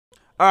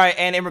All right,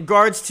 and in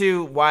regards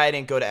to why I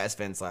didn't go to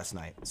Esfand last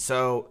night.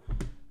 So,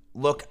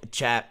 look,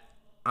 chat,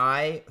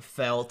 I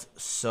felt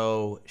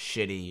so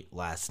shitty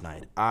last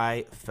night.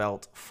 I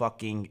felt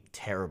fucking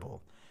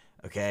terrible.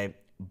 Okay?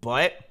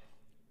 But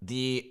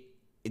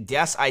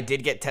yes, I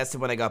did get tested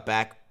when I got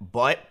back,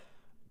 but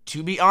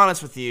to be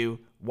honest with you,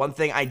 one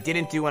thing I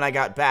didn't do when I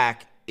got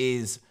back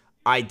is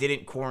I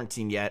didn't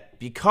quarantine yet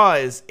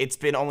because it's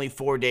been only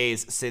 4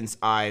 days since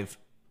I've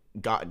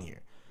gotten here.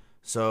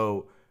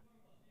 So,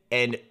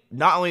 and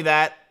not only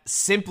that,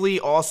 simply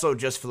also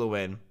just flew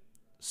in.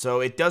 So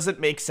it doesn't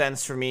make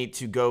sense for me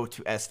to go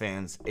to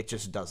Esfand. It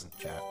just doesn't,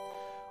 chat.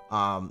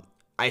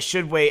 I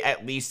should wait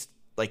at least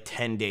like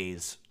 10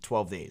 days,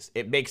 12 days.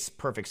 It makes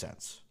perfect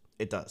sense.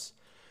 It does.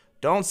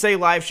 Don't say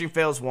live stream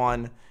fails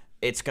won.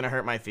 It's going to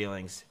hurt my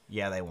feelings.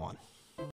 Yeah, they won.